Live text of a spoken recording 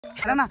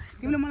हेर न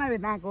तिमीले मलाई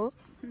भेट्न आएको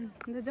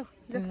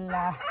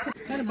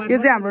यो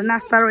चाहिँ हाम्रो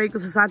नास्ता रहेको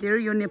छ साथीहरु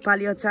यो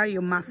नेपाली अचार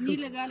यो मासु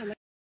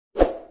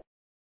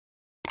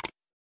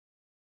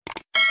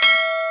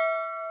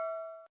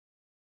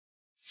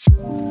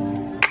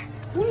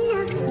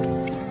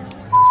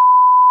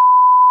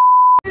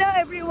Hello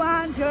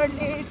everyone,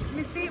 it's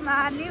Missy,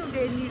 my new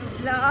day, new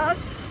vlog.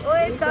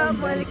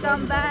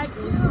 Welcome back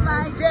to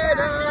my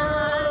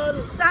channel.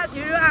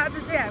 साथीहरु आज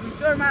चाहिँ हामी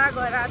चोरमारा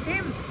गएर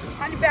थियौं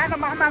अनि बिहान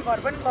मामा घर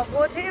पनि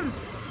गएको थियौं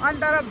अनि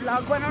तर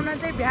भ्लग बनाउन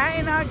चाहिँ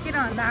भ्याएन किन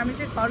भन्दा हामी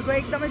चाहिँ घरको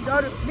एकदमै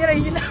मेरो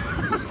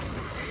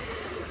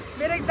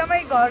एकदमै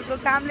घरको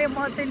कामले म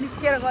चाहिँ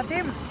निस्केर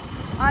गथेँ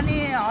अनि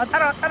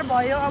हतार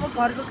भयो अब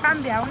घरको काम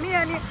भ्याउने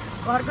अनि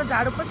घरको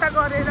झाडु पोछा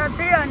गरेर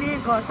चाहिँ अनि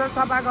घर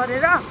सफा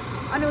गरेर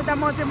अनि उता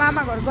म चाहिँ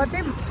मामा घर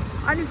गथेँ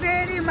अनि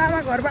फेरि मामा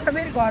घरबाट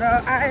फेरि घर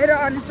आएर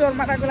अनि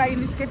चोरमाराको लागि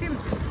निस्केथ्यौं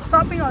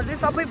सपिङहरु चाहिँ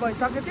सबै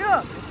भइसक्यो थियो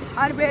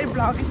अनि फेरि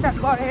भ्लग स्टार्ट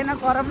गरेन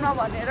गरौँ न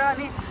भनेर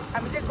अनि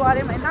हामी चाहिँ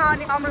गऱ्यौँ हैन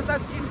अनि अमृतसर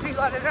इन्ट्री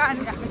गरेर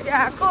अनि हामी चाहिँ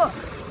आएको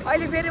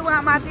अहिले फेरि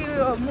उहाँ माथि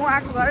म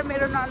आएको घर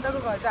मेरो नन्दको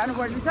घर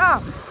जानुपर्ने छ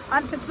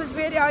अनि त्यसपछि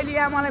फेरि अहिले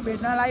यहाँ मलाई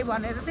भेट्नलाई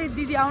भनेर चाहिँ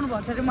दिदी आउनु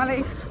भएको छ अरे मलाई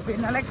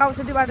भेट्नलाई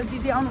कौशतीबाट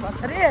दिदी आउनु भएको छ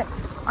अरे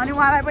अनि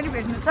उहाँलाई पनि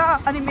भेट्नु छ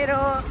अनि मेरो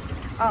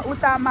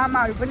उता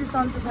मामाहरू पनि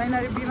सन्चो छैन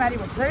अरे बिमारी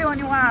भएको छ अरे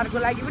अनि उहाँहरूको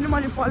लागि पनि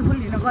मैले फलफुल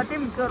लिन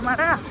गथेँ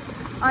चोरमारा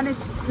अनि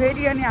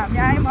फेरि अनि हामी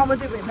आयौँ अब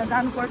चाहिँ भेट्न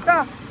जानुपर्छ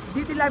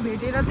दिदीलाई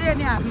भेटेर चाहिँ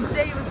अनि हामी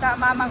चाहिँ उता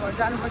मामा घर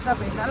जानुपर्छ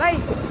भेट्नलाई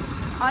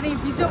अनि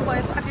बिजो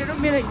भयो साथीहरु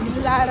मेरो हिल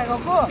लाएर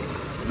गएको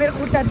मेरो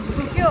खुट्टा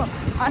दुख्यो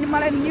अनि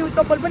मलाई न्यू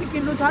चप्पल पनि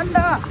किन्नु छ नि त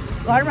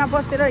घरमा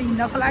बसेर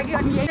हिँड्नको लागि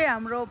अनि यही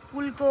हाम्रो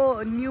पुलको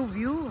न्यू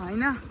भ्यू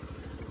हैन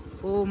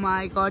ओ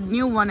माय गॉड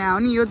न्यू बनाया हो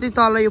नि यो चाहिँ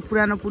तल यो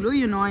पुरानो पुल हो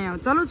यो नयाँ हो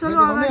चलो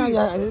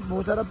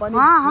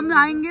हाँ हम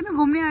आएंगे ना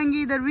घूमने आएंगे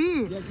इधर भी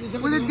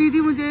मुझे दीदी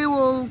मुझे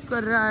वो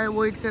कर रहा है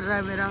वेट कर रहा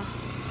है मेरा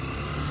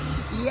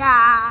या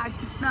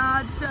कितना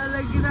अच्छा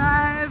लग रहा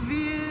है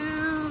व्यू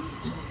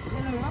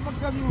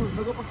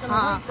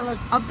हाँ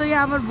अब तो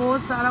यहाँ पर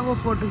बहुत सारा वो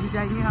फोटो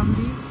खिंचाएंगे हम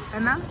भी है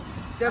ना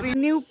जब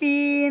न्यू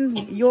पिन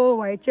यो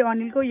व्हाइट चाहिँ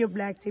अनिलको यो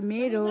ब्ल्याक चाहिँ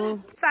मेरो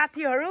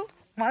साथीहरु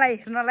मलाई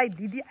हेर्नलाई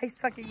दिदी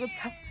आइसकेको छ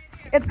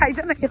यता आइज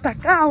न यता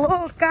कहाँ हो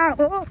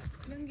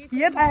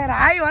यता आएर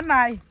आइ भन्न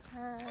आइ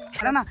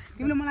हेर न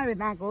तिमीले मलाई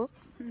भेट्न आएको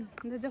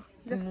यो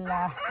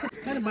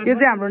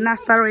चाहिँ हाम्रो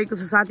नास्ता रहेको छ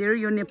साथीहरु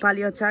यो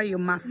नेपाली अचार यो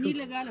मासु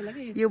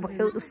यो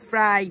भयो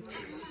स्प्राइट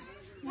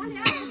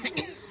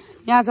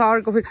यहाँ छ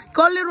अर्को फेरि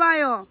कसले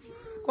रुवायो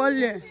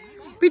कसले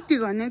पिट्टी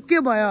गर्ने के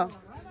भयो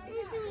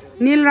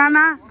नील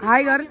राणा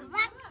हाई घर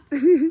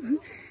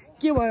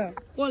के भयो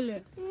कसले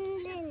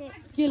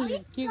के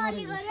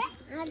गरेको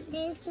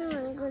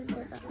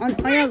अनि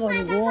यहाँ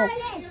गरेको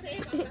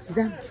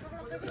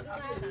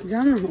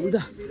जाऊ न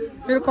उदा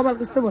मेरो कपाल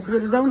कस्तो भयो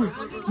जाऊ न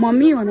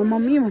मम्मी भन न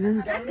मम्मी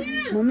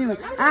भन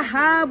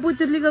आहा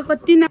बुतुलीको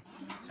कति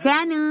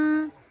सानो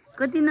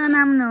कति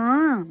ननाम्नु हो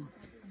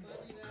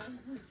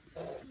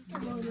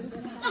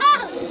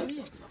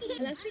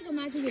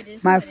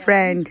माई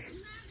फ्रेन्ड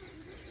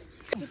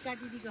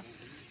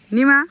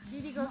निमा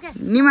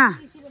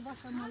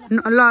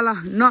ल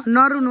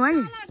नरुनु है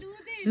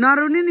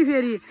नरुनु नि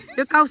फेरि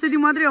यो कौशती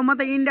मात्रै हो म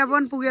त इन्डिया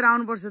पनि पुगेर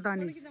आउनुपर्छ त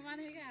अनि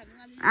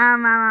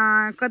आमा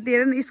कति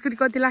हेर न स्कुटी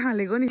कति लाख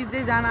लिएको नि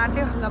चाहिँ जान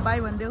आँट्यो ल बाई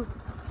भनिदेऊ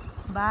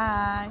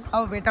बाई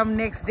अब भेटौँ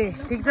नेक्स्ट डे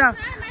ठिक छ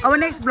अब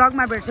नेक्स्ट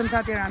ब्लगमा भेट्छौँ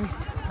साथीहरु हामी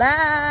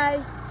बाई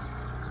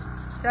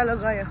चलो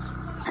गयो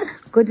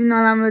कति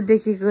नराम्रो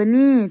देखेको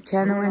नि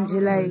सानो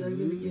मान्छेलाई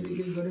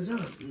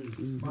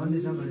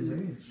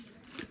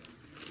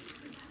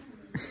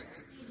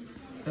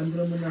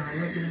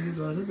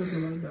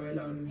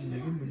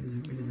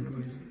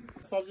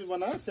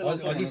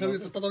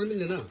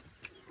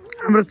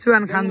हाम्रो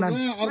चुवान खानदान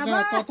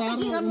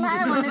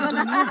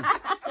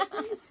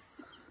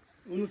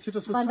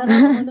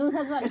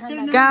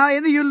कहाँ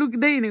हेर्नु यो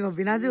लुक्दै हिँडेको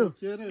भिनाजु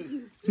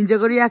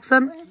हिजोको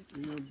रियाक्सन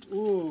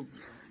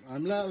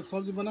हामीलाई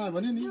सब्जी बनायो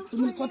भने नि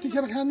तिमीले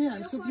कतिखेर खाने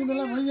हामी सुत्ने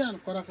बेला भइहाल्यो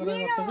करा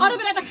गर्छ अरु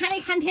बेला त खानै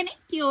खान्थे नि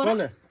के हो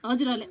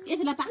हजुरहरुले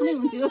यसलाई पाक्नै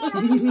हुन्थ्यो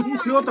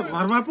त्यो त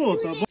घरमा पो हो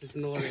त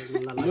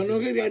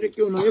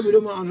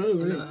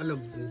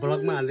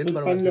ब्लगमा हाल्दिनु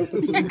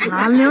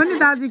हाल्ने हो नि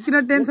दाजु किन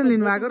टेन्सन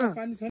लिनु भएको र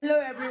हेलो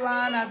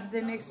एभ्रीवान आज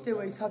चाहिँ नेक्स्ट डे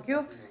भइसक्यो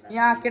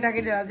यहाँ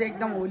केटाकेटीहरु चाहिँ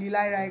एकदम होली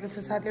लागिरहेको छ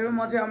साथीहरु म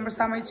चाहिँ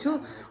अमृतसरमै छु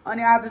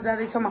अनि आज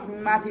जाँदैछौँ हामी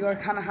माथि गएर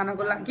खाना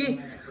खानको लागि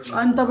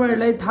अनि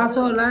तपाईहरुलाई थाहा छ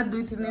होला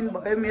 2-3 दिन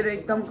भयो मेरो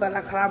एकदम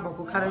गला खराब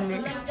भएको कारणले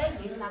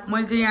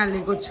मैले चाहिँ यहाँ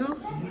लिएको छु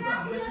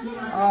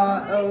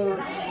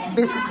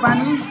बेसिक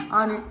पानी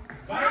अनि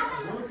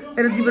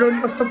मेरो जिब्रो पनि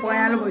कस्तो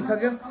पयालो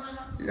भइसक्यो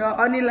र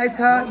अनिललाई छ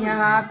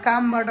यहाँ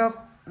कामबाट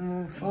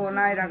फोन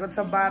आइरहेको छ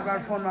बार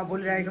फोनमा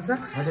बोलिरहेको छ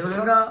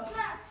र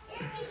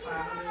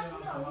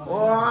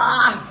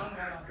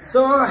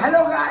so hello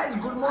guys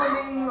good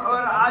morning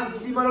और आज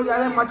सीमा लोग जा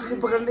रहे हैं मछली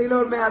पकड़ने के लिए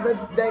और मैं यहाँ पे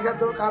दाई का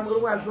थोड़ा काम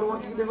करूंगा, हेल्प करूंगा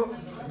क्योंकि देखो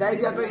दाई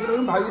भी यहाँ पे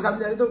करूंगा, भाई भी सामने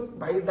जा रही तो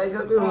भाई दाई का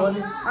कोई होगा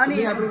नहीं,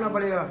 यहाँ पे रुकना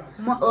पड़ेगा।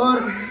 और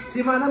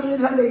सीमा ना मुझे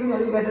लेके जा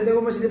रही कैसे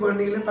देखो मछली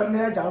पकड़ने के लिए, पर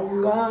मैं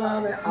जाऊंगा,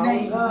 मैं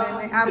आऊंगा।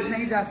 नहीं, आप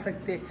नहीं जा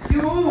सकते।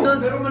 क्यों?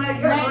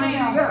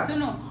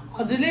 सुनो,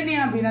 हजुरले नि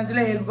यहाँ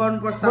भिनाजुलाई हेल्प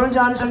गर्नुपर्छ।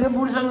 जानुसँग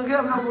बुढीसँग के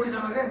आफ्नो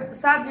बुढीसँग के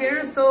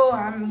साथीहरू। सो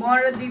म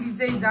र दिदी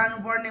चाहिँ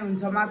जानुपर्ने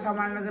हुन्छ माछा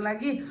मार्नको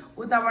लागि।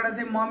 उताबाट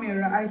चाहिँ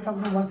मम्मीहरू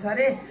आइसक्नु भएको छ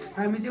अरे,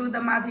 हामी चाहिँ उता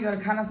माथि गएर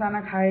खानासाना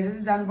खाएर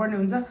चाहिँ जानुपर्ने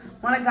हुन्छ।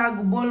 मलाई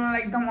गएको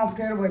बोल्नलाई एकदम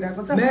अप्ठ्यारो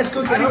भइरहेको छ। मैं इसको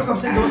कह रहा हूँ कब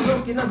से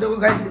दोस्तों कि ना देखो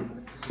गाइस,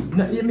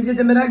 ये मुझे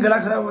जब मेरा गला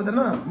खराब हुआ था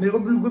ना, मेरे को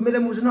बिल्कुल मेरे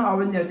मुंह से ना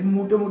आवाज नहीं आती,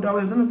 मोटे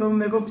आवाज होता ना, तो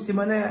मेरे को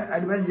सीमा ने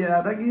एडवाइस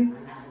दिया था कि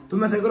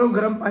तुम ऐसा करो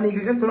गर्म पानी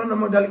करके थोड़ा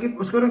नमक डाल के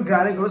उसको ना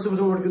गाढ़े करो, सुबह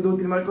सुबह उठ के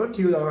 2-3 बार करो,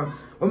 ठीक हो जाएगा।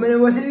 और मैंने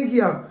वैसे भी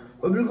किया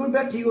और बिल्कुल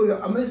मेरा ठीक हो गया।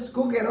 अब मैं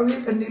इसको कह रहा हूँ ये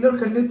कंडीलर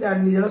करने तैयार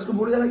नहीं, जरा उसको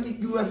बोलो जरा कि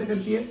क्यों ऐसे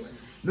करती है।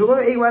 मेरे को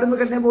एक बार में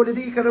करने बोली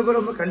थी कि करो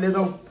करो मैं कर लेता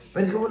हूँ,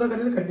 मैं इसको बोलता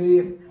करने कर नहीं रही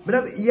है।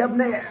 मतलब ये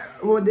अपने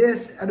वो देश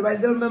एडवाइस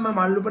दे और मैं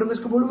मान लूँ, पर मैं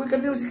इसको बोलूँ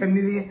करने उसी कर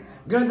नहीं रही है।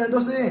 गलत है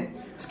दोस्तों,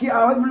 इसकी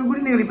आवाज बिल्कुल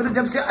ही नहीं निकली, पता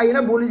जब से आई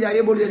ना बोली जा रही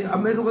है। अब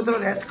मेरे को थोड़ा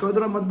रेस्ट करो,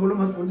 थोड़ा मत बोलो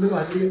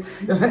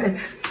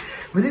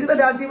मुझे कितना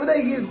डांटती पता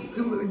है कि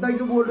तुम इतना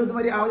क्यों बोल रहे हो,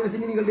 तुम्हारी आवाज वैसे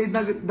नहीं निकल रही,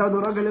 इतना दर्द हो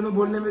रहा गले में,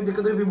 बोलने में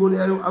दिक्कत हो फिर बोले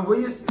जा रहे हो। अब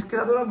वही इसके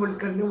साथ थोड़ा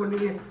करने बोलने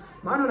के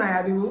मानो ना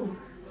अभी वो।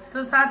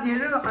 सो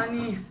साथीहरू,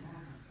 अनि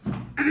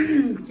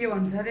के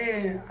भन्छ अरे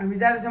हामी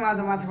जाँदैछौँ आज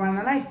माछा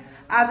मार्नलाई।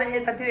 आज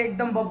यतातिर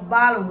एकदम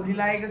बब्बाल होली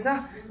लागेको छ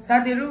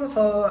साथीहरू।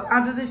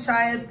 आज चाहिँ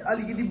सायद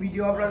अलिकति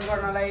भिडियो अपलोड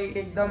गर्नलाई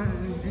एकदम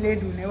लेट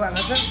हुनेवाला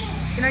छ,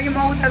 किनकि म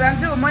उता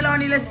जान्छु। मैले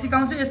अनिललाई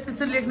सिकाउँछु यस्तो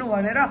यस्तो लेख्नु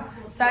भनेर,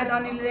 सायद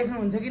अनिलले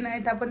लेख्नुहुन्छ कि नयाँ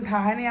यता पनि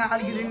थाहा छैन, यहाँ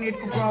अलिकति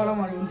नेटको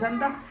प्रब्लमहरू हुन्छ नि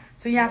त।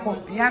 सो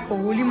यहाँको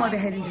होली म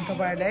देखाइदिन्छु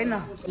तपाईँहरूलाई होइन।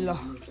 ल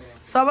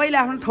सबैले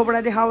आफ्नो थोपडा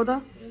देखाऊ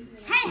त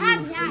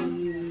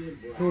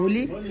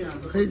होली,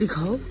 खै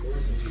देखाऊ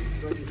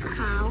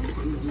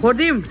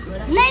फोर्दिम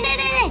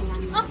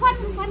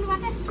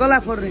कसलाई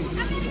फोर्ने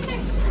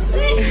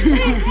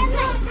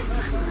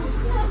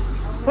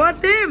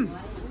फोर्दिम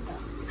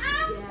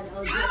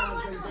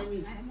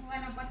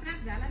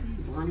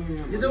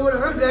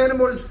ड्रैगन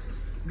बॉल्स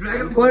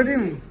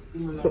फोर्दिम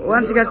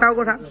वान्सिका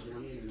टाउको ठा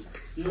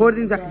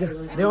फोर्दिन सक्छ।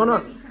 देखो ना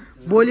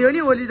बोली हो नि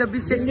होली त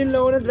विशेष। जिन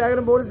लोगों ने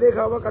ड्रैगन बॉल्स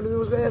देखा होगा कभी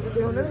उसको ऐसे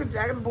देखो ना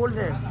ड्रैगन बॉल्स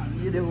है,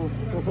 ये देखो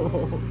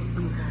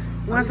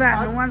वान्सलाई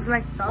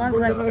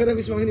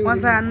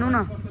हान्नु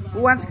न,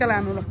 वान्सका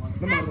लानु ल,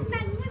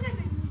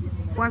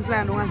 वान्सलाई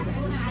हान्नु, वान्सलाई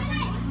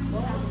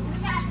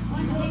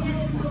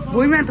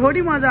भुइँमा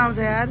थोड़ी मजा आउँछ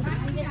यार।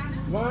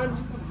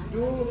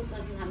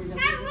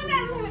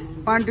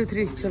 1 2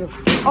 3 चलो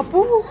अपू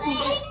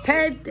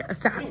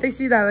हातै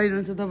सिधा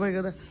रहेछ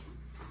तपाईँको त।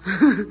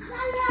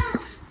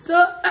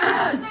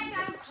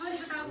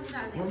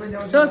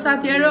 सो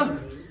साथीहरू,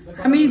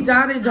 हामी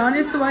जाँदै झन्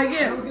यस्तो भयो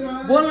कि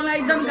बोल्नलाई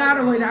एकदम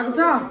गाह्रो भइरहेको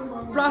छ,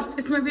 प्लस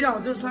त्यसमा फेरि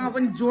हजुरसँग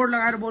पनि जोड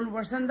लगाएर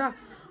बोल्नुपर्छ नि त।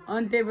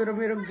 अनि त्यही भएर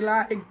मेरो गला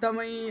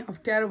एकदमै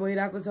अप्ठ्यारो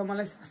भइरहेको छ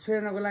मलाई सास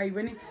फेर्नको लागि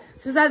पनि।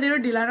 सो साथीहरू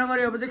ढिला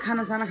नगऱ्यो अब चाहिँ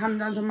खानासाना खान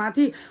जान्छौँ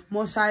माथि। म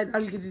सायद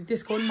अलिकति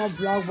त्यसको पनि म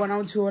भ्लग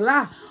बनाउँछु होला।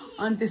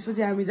 अनि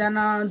त्यसपछि हामी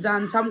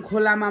जान्छौँ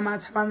खोलामा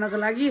माछा मार्नको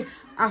लागि।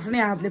 आफ्नै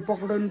हातले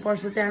पक्राउनु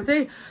पर्छ त्यहाँ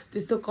चाहिँ,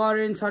 त्यस्तो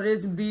करेन्ट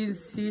सरेन्ट बिज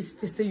सिज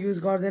त्यस्तो युज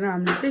गर्दैन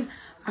हामीले चाहिँ,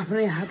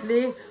 आफ्नै हातले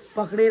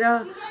पक्रेर।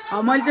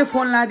 मैले चाहिँ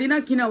फोन लादिनँ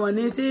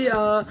किनभने चाहिँ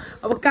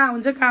अब कहाँ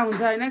हुन्छ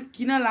होइन,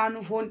 किन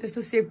लानु फोन,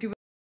 त्यस्तो सेफ्टी।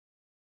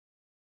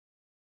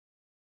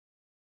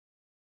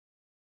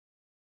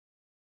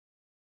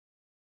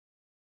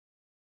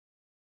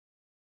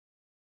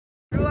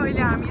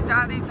 अहिले हामी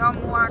जाँदैछौँ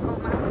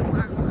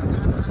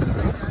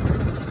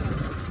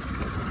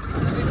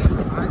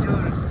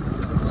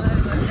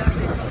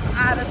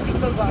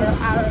आरतीको घर।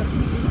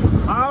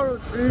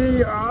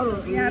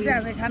 यहाँ चाहिँ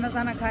हामी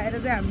खानासाना खाएर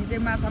चाहिँ हामी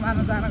चाहिँ माछा मार्न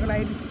जानको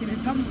लागि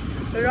निस्किनेछौँ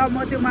र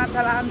म त्यो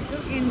माछा लान्छु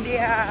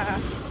इन्डिया।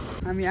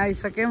 हामी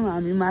आइसक्यौँ,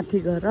 हामी माथि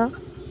गएर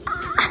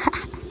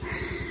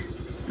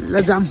ल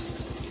जाऊँ।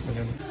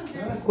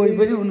 कोही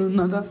पनि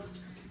हुनुहुन्न त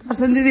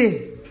दर्शन दिदी,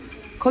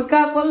 खोइ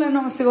कहाँ कसले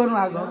नमस्ते गर्नु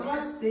भएको,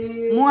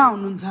 म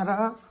आउनुहुन्छ र।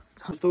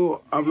 तो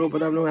आप लोग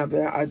पता हम लोग यहाँ पे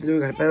आते लोग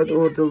घर पे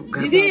तो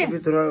घर पे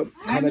फिर थोड़ा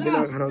खाना पीना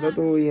खाना होता है।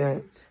 तो ये है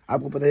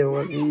आपको पता ही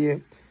होगा कि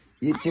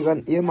ये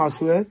चिकन, ये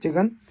मासू है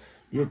चिकन,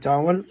 ये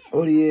चावल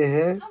और ये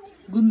है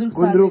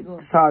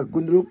गुंदरुक साग।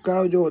 गुंदरुक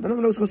का जो होता है ना,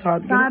 मतलब उसको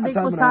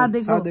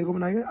सादे को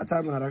बना के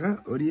अचार बना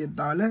रखा। और ये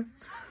दाल है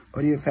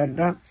और ये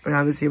फैंटा। और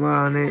यहाँ पे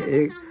सीमा ने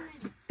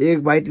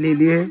एक बाइट ले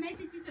ली है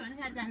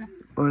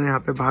और यहाँ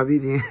पे भाभी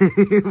जी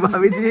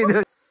भाभी जी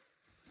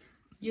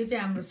यो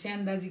चाहिँ हाम्रो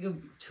स्यान दाजुको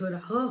छोरा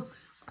हो,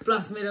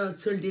 प्लस मेरो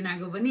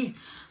सुल्टिनाको पनि।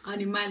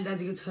 अनि माइल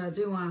दाजुको छोरा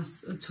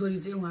चाहिँ छोरी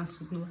चाहिँ उहाँ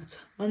सुत्नु भएको छ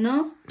होइन।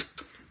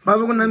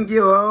 बाबू को नाम के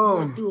हो?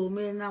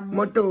 मेरो नाम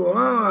मोटो हो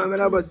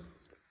मेरा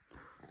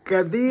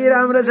कति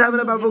राम्रो छ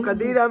मेरा बाबू,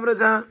 कति राम्रो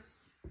छ।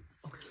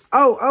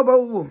 आऊ आऊ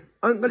बाबू,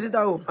 अंकलसित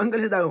आऊ,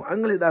 अंकलसित आऊ,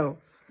 अंकलसित आऊ,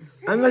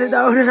 अंकलसित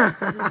आऊ न,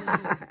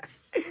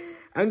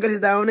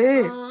 अंकलसित आउने,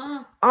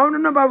 आउनु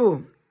न बाबू,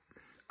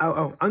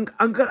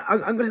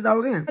 अंकल से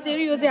आओगे?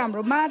 यो चाहिँ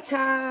हाम्रो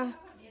माछा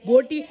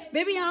बोटी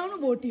बेबी यहाँ आउनु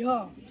बोटी हो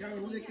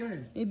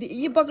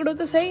ये पकड़ो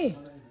तो सही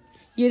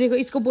ये देखो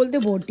इसको बोलते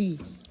बोटी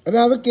अरे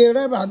अब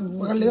केड़ा हाथ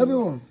पकड़ लेगा भी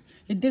वो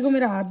देखो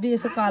मेरा हाथ भी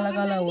ऐसा काला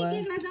काला हुआ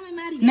है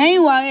नहीं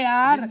हुआ है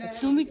यार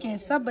तुम भी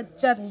कैसा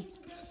बच्चा थे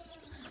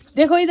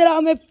देखो इधर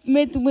आओ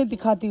मैं तुम्हें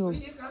दिखाती हूँ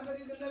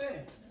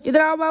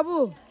इधर आओ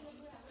बाबू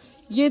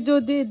ये जो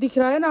दिख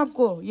रहा है ना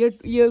आपको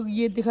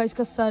ये दिखा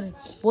इसका सर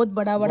बहुत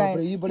बड़ा बड़ा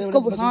है इसको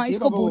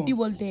बोटी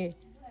बोलते हैं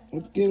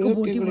इसको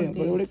बोटी बोलते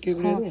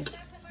हैं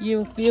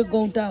ये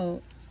गौटा हो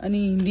अनि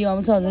हिन्दी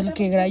आउँछ हजुरले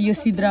केगडा यो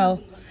सिद्रा हो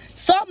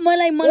सब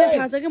मलाई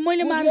थाहा छ कि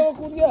मैले मार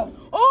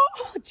ओ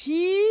छी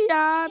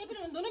यार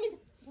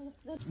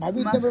भाभी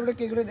इतने बड़े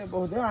केकड़े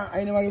बहुत है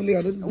आईने वाले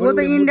लिखा दो वो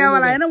तो इंडिया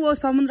वाला है ना वो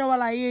समुद्र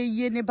वाला है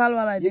ये नेपाल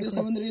वाला है ये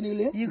समुद्र के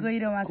निकले ये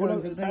गहिरो माछा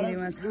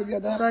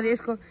सर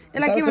इसको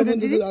यसलाई के भन्छ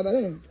दिदी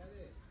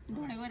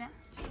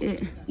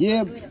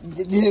ये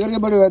धीरे करके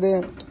बड़े हुए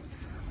हैं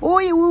ओ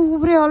ये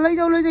उब्रे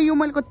लैजाऊ यो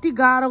मैले कति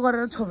गाह्रो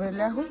गरेर छोपेर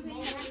ल्याएको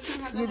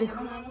ये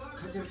देखो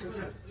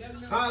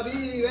भाभी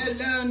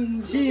वेलन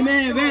सीमे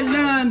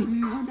वेलन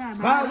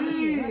भाभी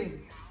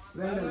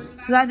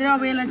साथी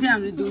अब यसलाई चाहिँ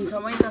हामीले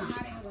धुन्छौँ है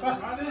त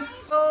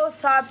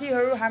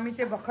साथीहरू हामी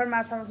चाहिँ भर्खर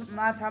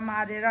माछा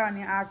मारेर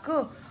अनि आएको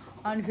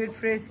अनि फेरि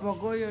फ्रेस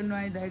भएको यो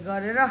नुहाइधुवाइ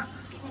गरेर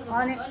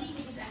अनि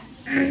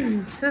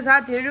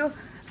साथीहरू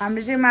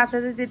हामीले चाहिँ माछा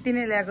चाहिँ त्यति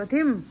नै ल्याएको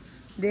थियौँ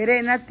धेरै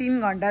होइन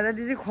 3 घन्टा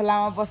जति चाहिँ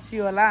खोलामा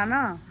बस्यो होला होइन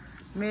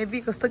मेबी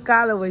कस्तो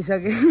कालो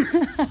भइसक्यो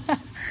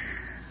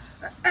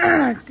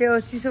त्यो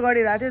चिसो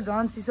गरिरहेको थियो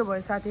झन् चिसो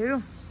भयो साथीहरू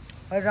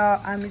र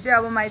हामी चाहिँ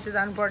अब माइत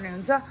जानुपर्ने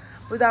हुन्छ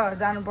उता घर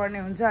जानुपर्ने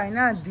हुन्छ होइन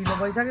ढिलो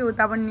भइसक्यो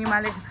उता पनि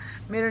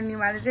मेरो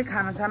निमाले चाहिँ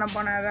खानासाना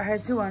बनाएर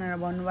राखेको छु भनेर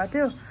भन्नुभएको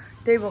थियो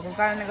त्यही भएको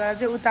कारणले गर्दा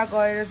चाहिँ उता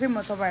गएर चाहिँ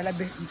म तपाईँहरूलाई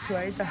भेट्छु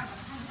है त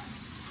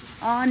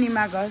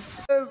निमा घर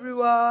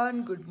एभ्रिवान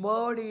गुड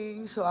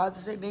मर्निङ सो आज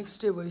चाहिँ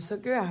नेक्स्ट डे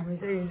भइसक्यो हामी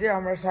चाहिँ हिजो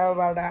हाम्रो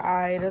साबाबाट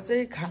आएर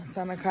चाहिँ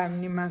खानासाना खायौँ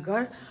निमा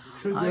घर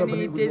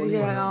अनि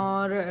त्यतिखेर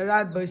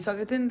रात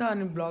भइसकेको थियो नि त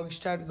अनि भ्लग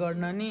स्टार्ट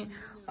गर्न नि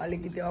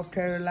अलिकति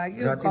अप्ठ्यारो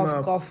लाग्यो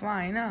कफमा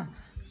होइन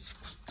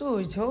कस्तो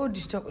हुन्छ हौ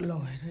डिस्टर्ब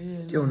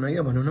लगेर के हुन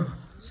क्या भन्नु न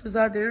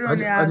साथीहरू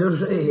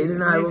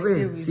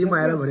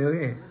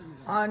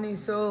अनि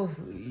सो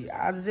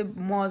आज चाहिँ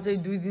म चाहिँ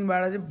 2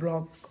 दिनबाट चाहिँ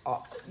भ्लग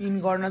इन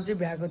गर्न चाहिँ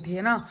भ्याएको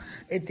थिएन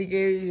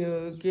यतिकै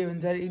के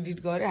भन्छ एडिट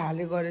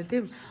गरेँ गरेको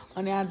थियौँ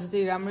अनि आज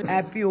चाहिँ राम्रो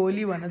ह्याप्पी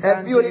होली भन्न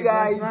चाहन्छु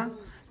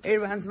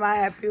एडभान्समा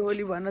ह्याप्पी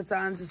होली भन्न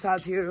चाहन्छु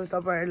साथीहरू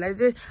तपाईँहरूलाई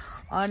चाहिँ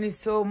अनि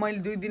सो मैले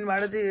 2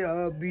 दिनबाट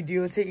चाहिँ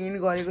भिडियो चाहिँ इन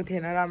गरेको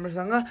थिएन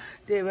राम्रोसँग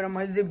त्यही भएर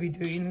मैले चाहिँ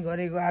भिडियो इन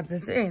गरेको आज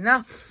चाहिँ होइन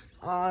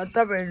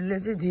तपाईँहरूले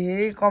चाहिँ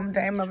धेरै कम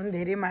टाइममा पनि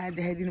धेरै माया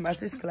देखाइदिनु भएको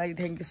छ यसको लागि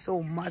थ्याङ्क यू सो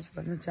मच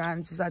भन्न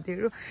चाहन्छु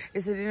साथीहरू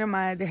यसरी नै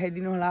माया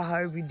देखाइदिनु होला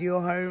हर भिडियो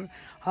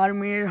हर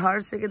मिनट हर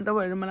सेकेन्ड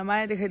तपाईँहरूले मलाई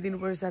माया देखाइदिनु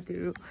पर्छ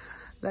साथीहरू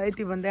ल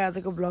यति भन्दै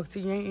आजको ब्लग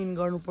चाहिँ यहीँ इन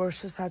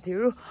गर्नुपर्छ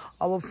साथीहरू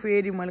अब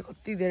फेरि मैले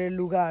कति धेरै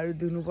लुगाहरू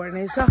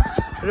धुनुपर्ने छ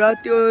र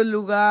त्यो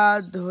लुगा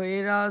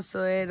धोएर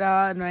सोएर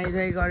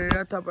नुहाइधुवाइ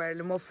गरेर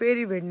तपाईँहरूले म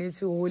फेरि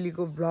भेट्नेछु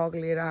होलीको ब्लग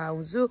लिएर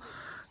आउँछु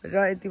र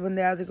यति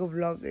भन्दै आजको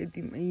ब्लग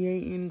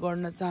यहीँ इन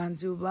गर्न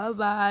चाहन्छु बाई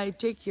बाई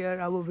टेक केयर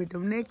अब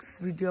भेटौँ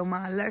नेक्स्ट भिडियोमा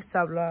लेट्स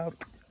अप ल